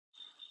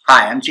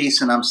Hi, I'm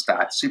Jason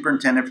Umstattd,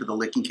 Superintendent for the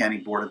Licking County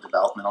Board of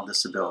Developmental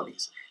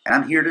Disabilities, and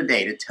I'm here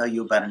today to tell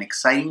you about an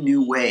exciting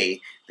new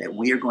way that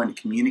we are going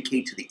to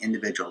communicate to the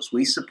individuals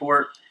we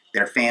support,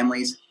 their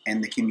families,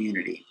 and the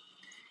community.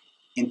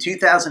 In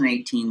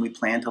 2018, we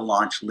plan to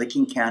launch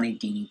Licking County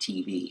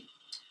DDTV. It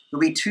will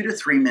be 2 to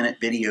 3 minute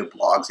video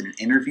blogs in an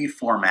interview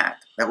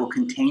format that will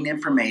contain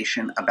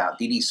information about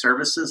DD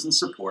services and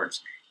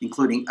supports,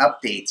 including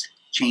updates,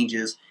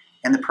 changes,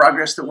 and the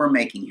progress that we're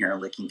making here in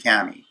Licking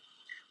County.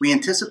 We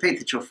anticipate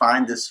that you'll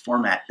find this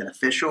format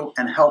beneficial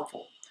and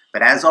helpful,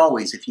 but as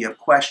always, if you have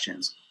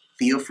questions,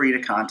 feel free to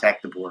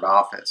contact the board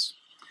office.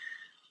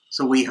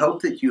 So we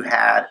hope that you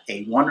had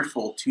a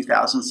wonderful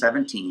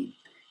 2017,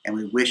 and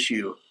we wish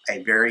you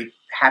a very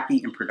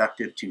happy and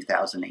productive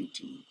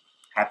 2018.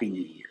 Happy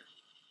New Year.